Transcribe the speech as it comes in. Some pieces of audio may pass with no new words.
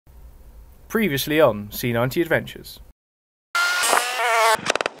Previously on C90 Adventures.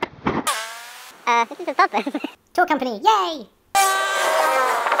 This is a toddler. Tour company, yay!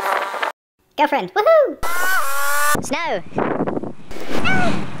 Girlfriend, woohoo! Snow!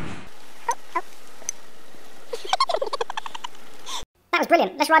 That was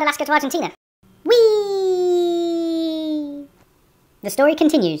brilliant. Let's ride Alaska to Argentina. Whee! The story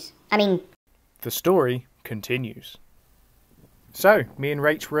continues. The story continues. So, me and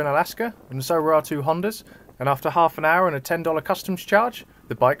Rach were in Alaska, and so were our two Hondas, and after half an hour and a $10 customs charge,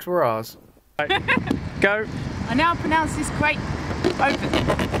 the bikes were ours. Right. Go! I now pronounce this crate open.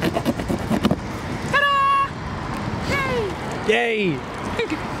 Ta-da! Yay! Yay!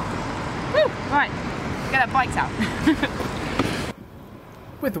 Woo! Right, get our bikes out.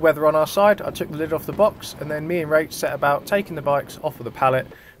 With the weather on our side, I took the lid off the box, and then me and Rach set about taking the bikes off of the pallet,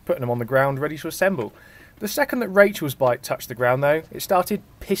 putting them on the ground ready to assemble. The second that Rachel's bike touched the ground though, it started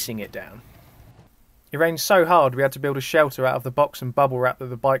pissing it down. It rained so hard we had to build a shelter out of the box and bubble wrap that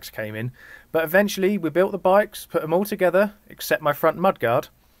the bikes came in, but eventually we built the bikes, put them all together, except my front mudguard,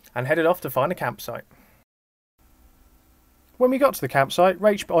 and headed off to find a campsite. When we got to the campsite,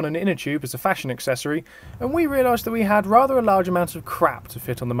 Rach put on an inner tube as a fashion accessory, and we realised that we had rather a large amount of crap to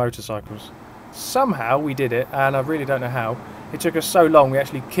fit on the motorcycles. Somehow we did it, and I really don't know how. It took us so long we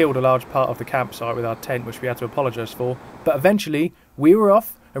actually killed a large part of the campsite with our tent, which we had to apologise for, but eventually we were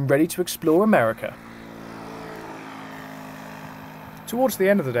off and ready to explore America. Towards the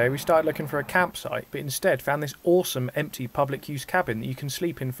end of the day we started looking for a campsite, but instead found this awesome empty public use cabin that you can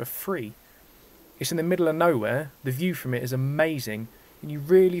sleep in for free. It's in the middle of nowhere, the view from it is amazing, and you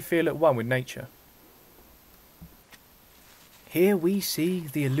really feel at one with nature. Here we see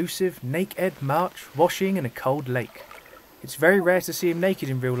the elusive naked March washing in a cold lake. It's very rare to see him naked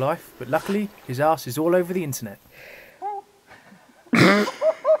in real life, but luckily his arse is all over the internet. There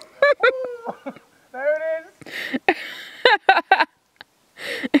it is!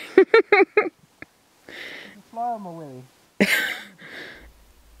 Fly on my willy.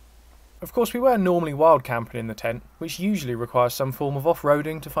 Of course we weren't normally wild camping in the tent, which usually requires some form of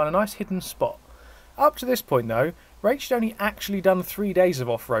off-roading to find a nice hidden spot. Up to this point though, Rach had only actually done 3 days of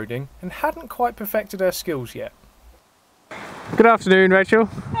off-roading and hadn't quite perfected her skills yet. Good afternoon, Rachel.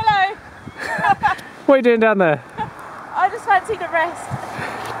 Hello! What are you doing down there? I just fancied a rest.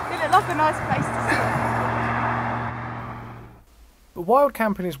 It looked like a nice place to sit. But wild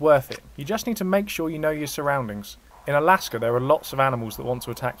camping is worth it. You just need to make sure you know your surroundings. In Alaska there are lots of animals that want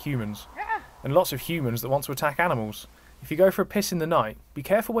to attack humans, and lots of humans that want to attack animals. If you go for a piss in the night, be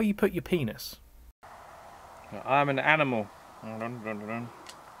careful where you put your penis. I'm an animal.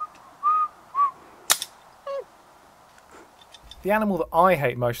 The animal that I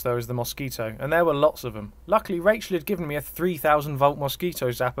hate most though is the mosquito, and there were lots of them. Luckily Rachel had given me a 3000 volt mosquito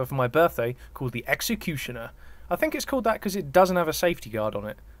zapper for my birthday called the Executioner. I think it's called that because it doesn't have a safety guard on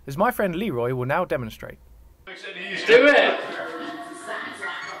it, as my friend Leroy will now demonstrate. Do it!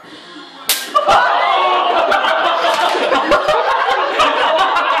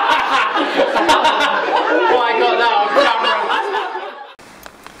 I got that on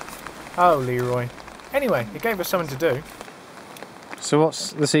camera. Oh, Leroy. Anyway, it gave us something to do. So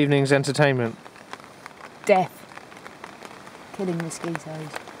what's this evening's entertainment? Death. Killing mosquitoes.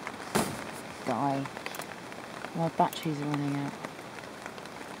 Die. My batteries are running out.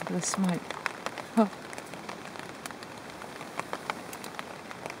 Look at the smoke. Oh.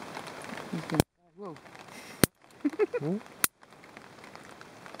 Whoa.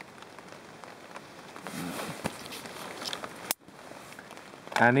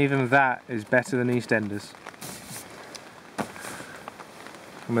 And even that is better than EastEnders.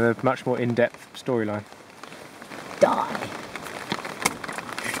 And with a much more in-depth storyline. Die.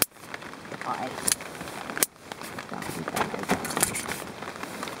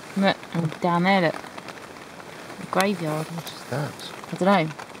 Look, and down there, look. The graveyard. What is that? I don't know.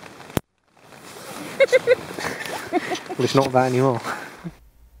 Well, it's not that anymore.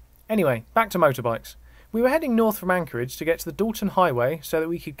 Anyway, back to motorbikes. We were heading north from Anchorage to get to the Dalton Highway so that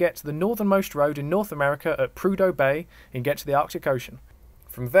we could get to the northernmost road in North America at Prudhoe Bay and get to the Arctic Ocean.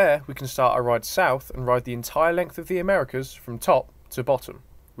 From there, we can start our ride south and ride the entire length of the Americas from top to bottom,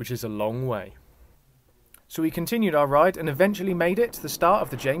 which is a long way. So we continued our ride and eventually made it to the start of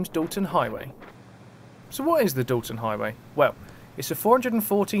the James Dalton Highway. So what is the Dalton Highway? Well, it's a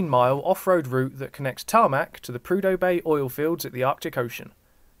 414-mile off-road route that connects Tarmac to the Prudhoe Bay oil fields at the Arctic Ocean.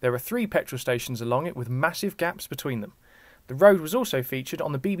 There are 3 petrol stations along it with massive gaps between them. The road was also featured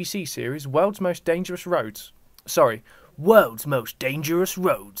on the BBC series World's Most Dangerous Roads,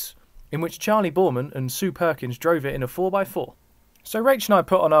 in which Charlie Boorman and Sue Perkins drove it in a 4x4. So Rach and I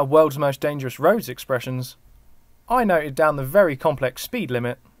put on our world's most dangerous roads expressions. I noted down the very complex speed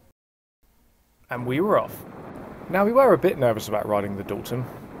limit, and we were off. Now, we were a bit nervous about riding the Dalton.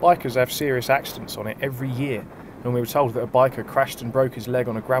 Bikers have serious accidents on it every year, and we were told that a biker crashed and broke his leg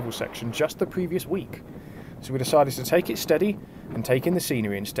on a gravel section just the previous week. So we decided to take it steady and take in the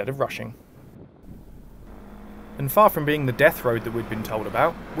scenery instead of rushing. And far from being the death road that we'd been told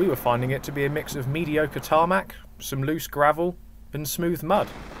about, we were finding it to be a mix of mediocre tarmac, some loose gravel, and smooth mud.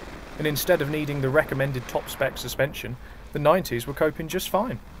 And instead of needing the recommended top spec suspension, the 90s were coping just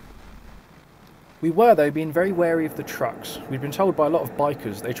fine. We were, though, being very wary of the trucks. We'd been told by a lot of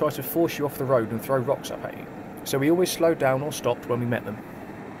bikers they try to force you off the road and throw rocks up at you, so we always slowed down or stopped when we met them.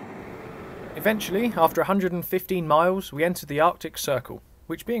 Eventually, after 115 miles, we entered the Arctic Circle,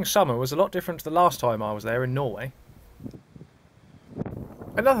 which being summer was a lot different to the last time I was there in Norway.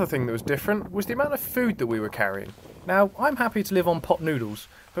 Another thing that was different was the amount of food that we were carrying. Now, I'm happy to live on pot noodles,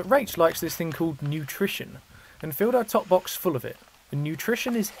 but Rach likes this thing called nutrition, and filled our top box full of it, and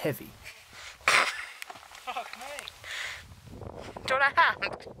nutrition is heavy. Fuck me. Do you want a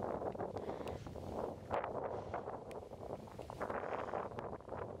hand?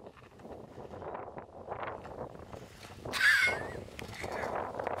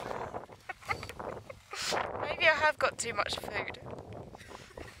 Maybe I have got too much food.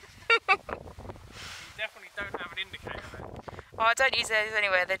 You definitely don't have an indicator there. Oh, I don't use those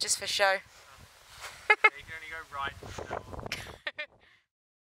anyway, they're just for show. You can only go right.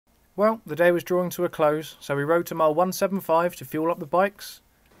 Well, the day was drawing to a close, so we rode to mile 175 to fuel up the bikes,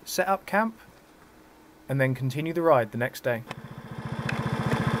 set up camp, and then continue the ride the next day.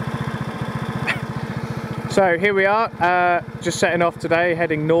 So here we are, just setting off today,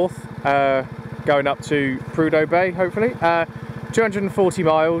 heading north, going up to Prudhoe Bay, hopefully. 240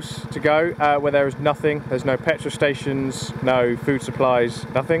 miles to go, where there is nothing. There's no petrol stations, no food supplies,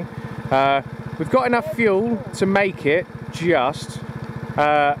 nothing. We've got enough fuel to make it, just.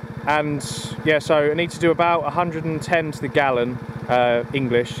 And yeah, so I need to do about 110 to the gallon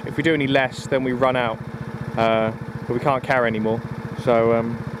English. If we do any less, then we run out. But we can't carry anymore.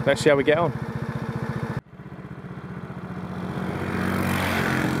 So let's see how we get on.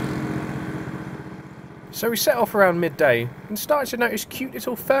 So we set off around midday and started to notice cute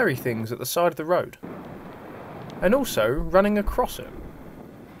little furry things at the side of the road. And also running across it.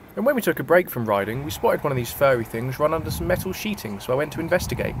 And when we took a break from riding, we spotted one of these furry things run under some metal sheeting, so I went to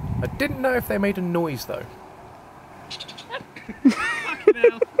investigate. I didn't know if they made a noise though. Fucking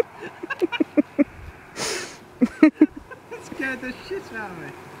hell. That scared the shit out of me.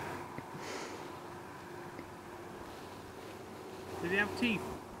 Did he have teeth?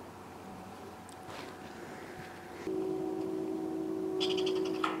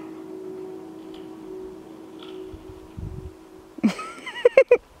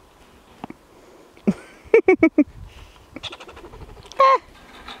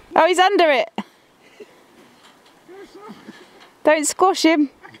 Oh, he's under it. Don't squash him.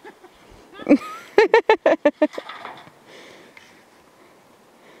 I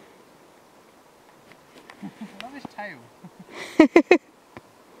love his tail.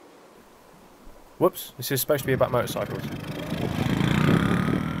 Whoops, this is supposed to be about motorcycles.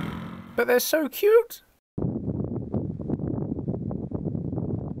 But they're so cute!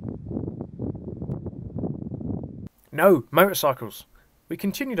 No, motorcycles. We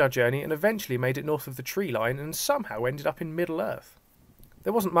continued our journey and eventually made it north of the tree line and somehow ended up in Middle Earth.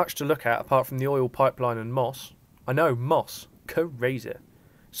 There wasn't much to look at apart from the oil pipeline and moss. I know, moss. Crazy.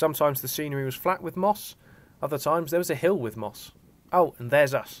 Sometimes the scenery was flat with moss, other times there was a hill with moss. Oh, and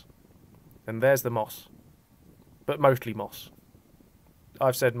there's us. And there's the moss. But mostly moss.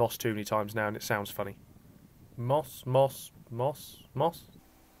 I've said moss too many times now and it sounds funny. Moss, moss, moss, moss.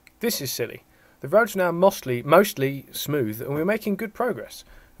 This is silly. The road's now mostly smooth, and we were making good progress.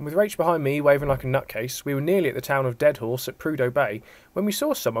 And with Rach behind me waving like a nutcase, we were nearly at the town of Deadhorse at Prudhoe Bay when we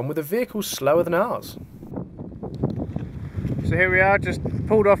saw someone with a vehicle slower than ours. So here we are, just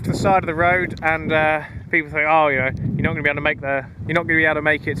pulled off to the side of the road, and people think, oh, you know, you're not going to be able to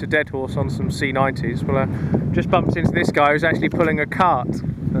make it to Deadhorse on some C90s. Well, just bumped into this guy who's actually pulling a cart.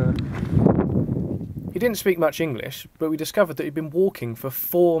 He didn't speak much English, but we discovered that he'd been walking for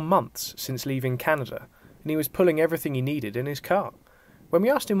 4 months since leaving Canada, and he was pulling everything he needed in his cart. When we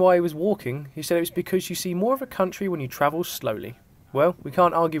asked him why he was walking, he said it was because you see more of a country when you travel slowly. Well, we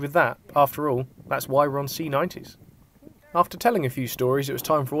can't argue with that. After all, that's why we're on C90s. After telling a few stories, it was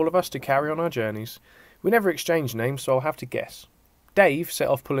time for all of us to carry on our journeys. We never exchanged names, so I'll have to guess. Dave set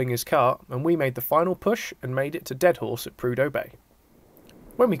off pulling his cart, and we made the final push and made it to Deadhorse at Prudhoe Bay.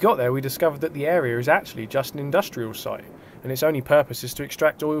 When we got there, we discovered that the area is actually just an industrial site, and its only purpose is to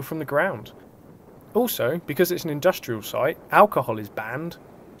extract oil from the ground. Also, because it's an industrial site, alcohol is banned.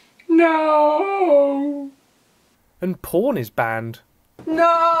 No! And porn is banned.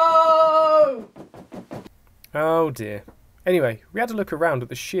 No! Oh dear. Anyway, we had a look around at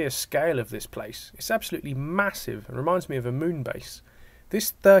the sheer scale of this place. It's absolutely massive and reminds me of a moon base.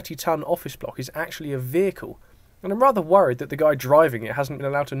 This 30-ton office block is actually a vehicle, and I'm rather worried that the guy driving it hasn't been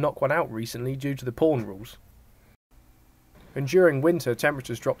allowed to knock one out recently due to the porn rules. And during winter,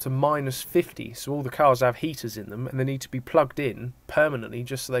 temperatures drop to -50, so all the cars have heaters in them and they need to be plugged in permanently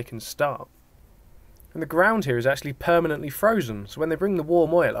just so they can start. And the ground here is actually permanently frozen, so when they bring the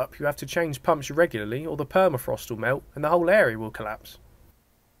warm oil up, you have to change pumps regularly or the permafrost will melt and the whole area will collapse.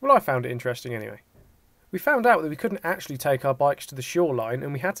 Well, I found it interesting anyway. We found out that we couldn't actually take our bikes to the shoreline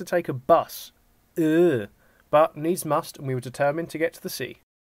and we had to take a bus. Ugh. But needs must, and we were determined to get to the sea.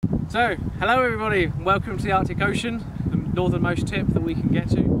 So, hello everybody, welcome to the Arctic Ocean, the northernmost tip that we can get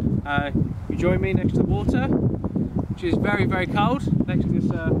to. You join me next to the water, which is very, very cold, next to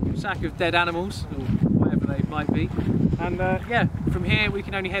this sack of dead animals, or whatever they might be. And yeah, from here we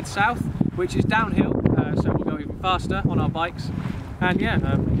can only head south, which is downhill, so we'll go even faster on our bikes. And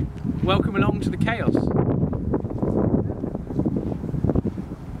yeah, welcome along to the chaos.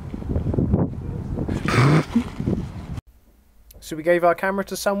 So we gave our camera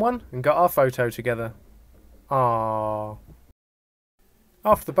to someone and got our photo together. Aww.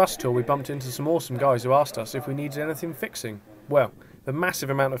 After the bus tour we bumped into some awesome guys who asked us if we needed anything fixing. Well, the massive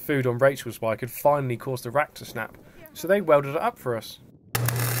amount of food on Rachel's bike had finally caused the rack to snap, so they welded it up for us.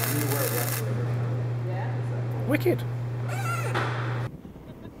 Wicked!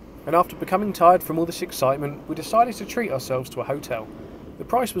 And after becoming tired from all this excitement, we decided to treat ourselves to a hotel. The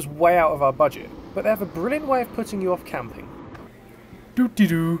price was way out of our budget, but they have a brilliant way of putting you off camping.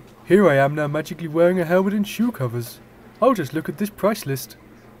 Doot-de-doo, here I am now magically wearing a helmet and shoe covers. I'll just look at this price list.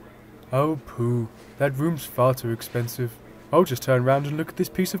 Oh pooh, that room's far too expensive. I'll just turn around and look at this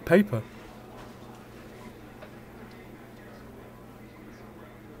piece of paper.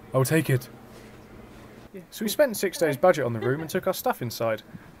 I'll take it. So we spent 6 days' budget on the room and took our stuff inside.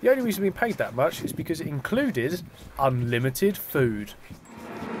 The only reason we paid that much is because it included unlimited food.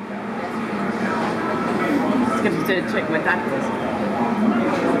 It's going to check my dad was.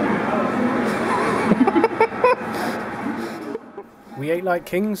 We ate like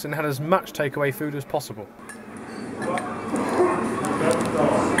kings and had as much takeaway food as possible.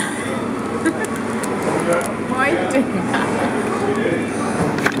 Why are you doing that?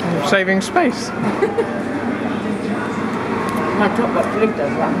 Saving space. My top box blue does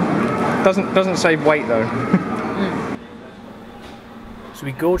that. Doesn't save weight though. So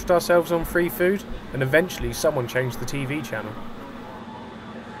we gorged ourselves on free food, and eventually someone changed the TV channel.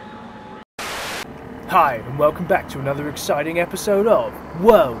 Hi, and welcome back to another exciting episode of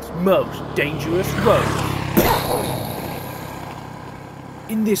World's Most Dangerous Road.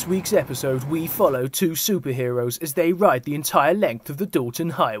 In this week's episode, we follow two superheroes as they ride the entire length of the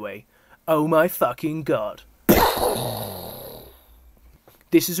Dalton Highway. Oh my fucking god.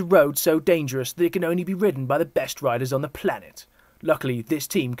 This is a road so dangerous that it can only be ridden by the best riders on the planet. Luckily, this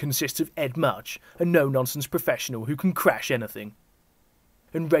team consists of Ed March, a no-nonsense professional who can crash anything,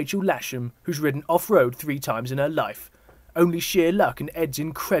 and Rachel Lasham, who's ridden off-road 3 times in her life. Only sheer luck and Ed's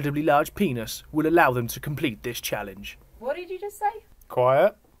incredibly large penis will allow them to complete this challenge. What did you just say?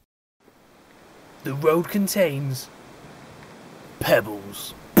 Quiet. The road contains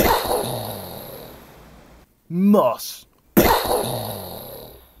pebbles, moss,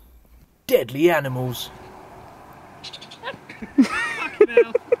 deadly animals,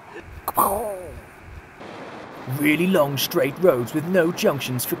 really long straight roads with no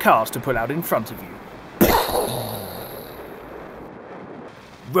junctions for cars to pull out in front of you,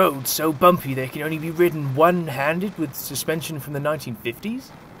 roads so bumpy they can only be ridden one-handed with suspension from the 1950s.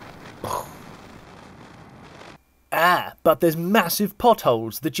 But there's massive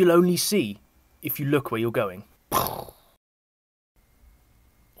potholes that you'll only see if you look where you're going.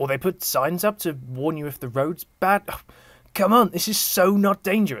 Or they put signs up to warn you if the road's bad. Oh, come on, this is so not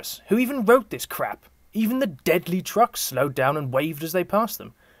dangerous. Who even wrote this crap? Even the deadly trucks slowed down and waved as they passed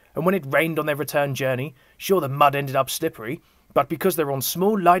them. And when it rained on their return journey, sure, the mud ended up slippery, but because they're on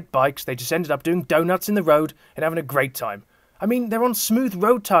small, light bikes, they just ended up doing donuts in the road and having a great time. I mean, they're on smooth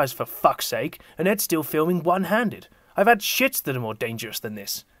road tyres for fuck's sake, and Ed's still filming one-handed. I've had shits that are more dangerous than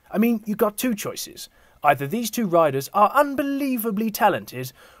this. I mean, you've got 2 choices. Either these 2 riders are unbelievably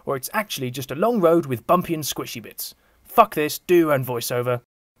talented, or it's actually just a long road with bumpy and squishy bits. Fuck this, do your own voiceover.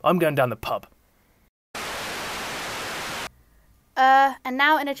 I'm going down the pub. And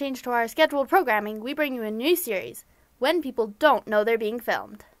now in a change to our scheduled programming, we bring you a new series. when people don't know they're being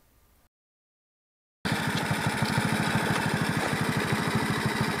filmed.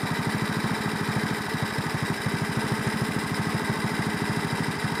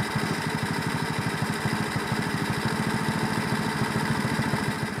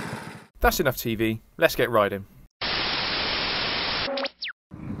 That's enough TV, let's get riding.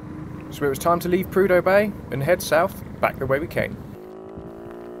 So it was time to leave Prudhoe Bay and head south, back the way we came.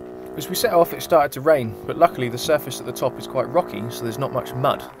 As we set off it started to rain, but luckily the surface at the top is quite rocky so there's not much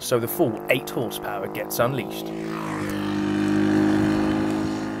mud, so the full 8 horsepower gets unleashed.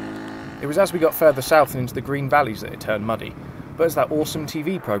 It was as we got further south and into the green valleys that it turned muddy, but as that awesome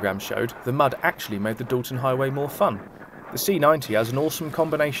TV programme showed, the mud actually made the Dalton Highway more fun. The C90 has an awesome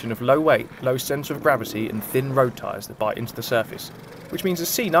combination of low weight, low centre of gravity and thin road tyres that bite into the surface, which means a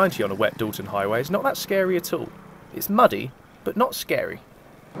C90 on a wet Dalton highway is not that scary at all. It's muddy, but not scary.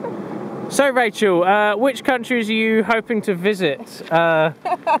 So Rachel, which countries are you hoping to visit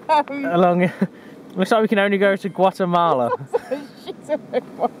along... Looks like we can only go to Guatemala. Yeah,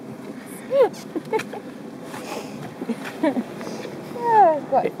 it's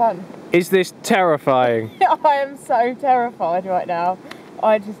quite fun. Is this terrifying? I am so terrified right now.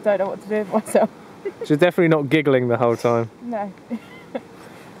 I just don't know what to do with myself. She's definitely not giggling the whole time. No.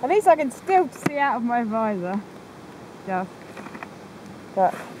 At least I can still see out of my visor. Yeah.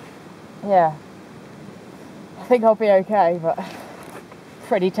 But, yeah. I think I'll be okay, but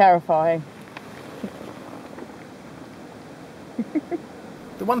pretty terrifying.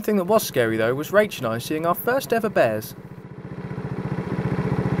 The one thing that was scary though was Rach and I seeing our first ever bears.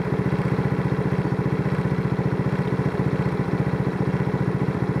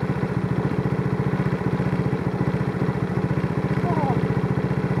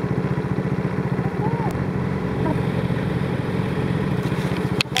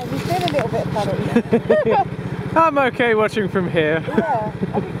 I'm okay watching from here. Yeah,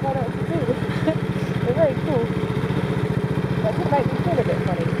 I didn't know what to do. They're very cool. That could make me feel a bit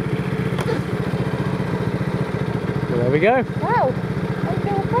funny. Well, there we go. Wow, a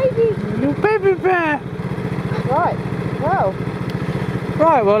little baby. A little baby bear. Right, wow.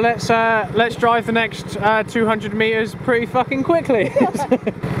 Right, well let's drive the next 200 metres pretty fucking quickly.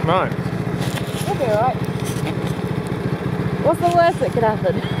 Right. We'll be alright. What's the worst that could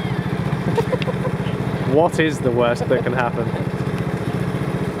happen? What is the worst that can happen?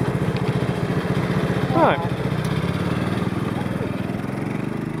 Right.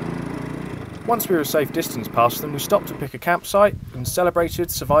 Once we were a safe distance past them, we stopped to pick a campsite and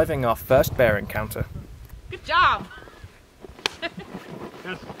celebrated surviving our first bear encounter. Good job!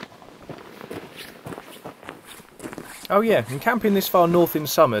 Oh yeah, and camping this far north in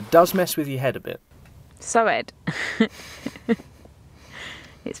summer does mess with your head a bit. So Ed,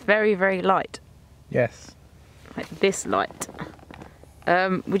 it's very, very light. Yes. Like this light.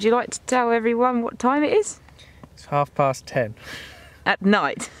 Would you like to tell everyone what time it is? It's 10:30. At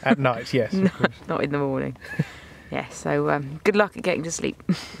night? At night, yes. Not in the morning. Yeah, so good luck at getting to sleep.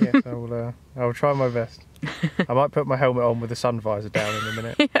 Yes, I'll try my best. I might put my helmet on with the sun visor down in a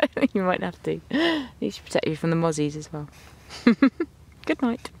minute. You might have to. It should protect you from the mozzies as well. Good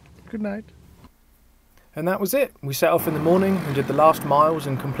night. Good night. And that was it. We set off in the morning and did the last miles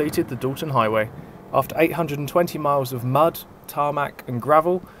and completed the Dalton Highway. After 820 miles of mud, tarmac and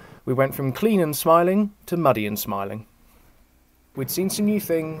gravel, we went from clean and smiling to muddy and smiling. We'd seen some new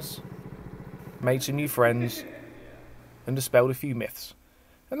things, made some new friends, and dispelled a few myths.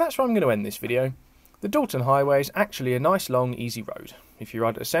 And that's where I'm going to end this video. The Dalton Highway is actually a nice long easy road. If you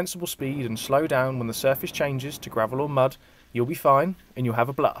ride at a sensible speed and slow down when the surface changes to gravel or mud, you'll be fine and you'll have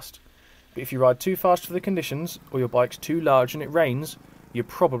a blast. But if you ride too fast for the conditions, or your bike's too large and it rains, you're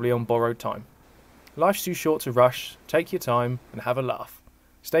probably on borrowed time. Life's too short to rush, take your time and have a laugh.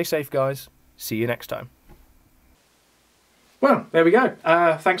 Stay safe guys, see you next time. Well, there we go.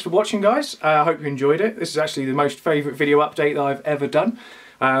 Thanks for watching guys, I hope you enjoyed it. This is actually the most favourite video update that I've ever done.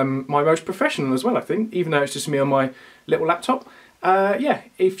 My most professional as well I think, even though it's just me on my little laptop. Yeah,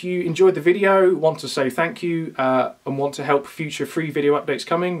 if you enjoyed the video, want to say thank you and want to help future free video updates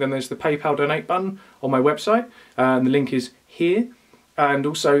coming, then there's the PayPal donate button on my website and the link is here. And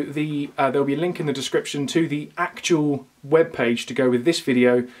also there'll be a link in the description to the actual web page to go with this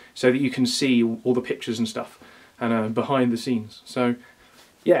video so that you can see all the pictures and stuff and behind the scenes. So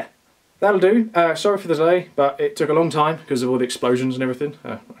yeah, that'll do. Sorry for the delay, but it took a long time because of all the explosions and everything.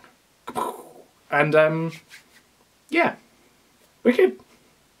 And yeah, wicked.